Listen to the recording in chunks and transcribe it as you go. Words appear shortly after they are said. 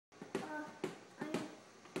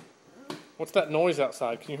What's that noise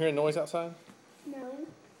outside? Can you hear a noise outside? No.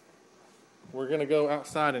 We're going to go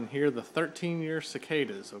outside and hear the 13-year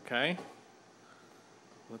cicadas, okay?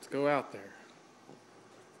 Let's go out there.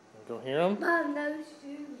 Go hear them? Mom, no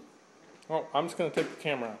shoes. Oh, I'm just going to take the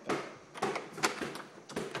camera out there.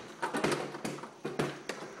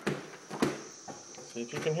 See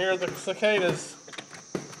if you can hear the cicadas.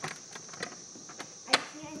 I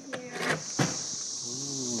can't hear.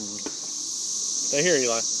 Ooh. Stay here,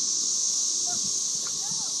 Eli.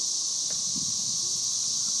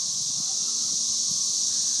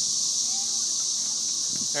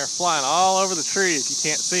 They're flying all over the tree if you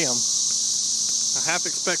can't see them. I have to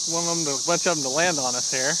expect a bunch of them to land on us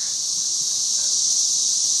here.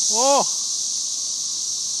 Oh,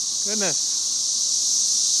 goodness.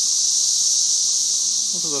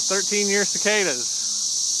 Those are the 13-year cicadas.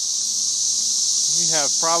 We have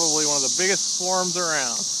probably one of the biggest swarms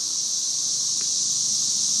around.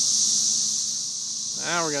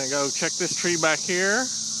 Now we're going to go check this tree back here.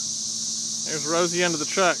 There's Rosie under the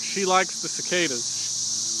truck. She likes the cicadas.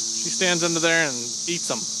 She stands under there and eats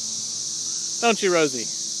them. Don't you, Rosie?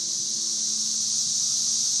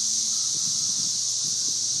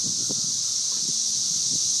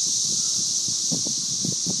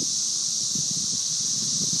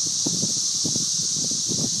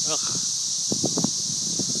 Ugh.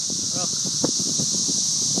 Ugh.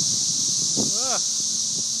 Ugh.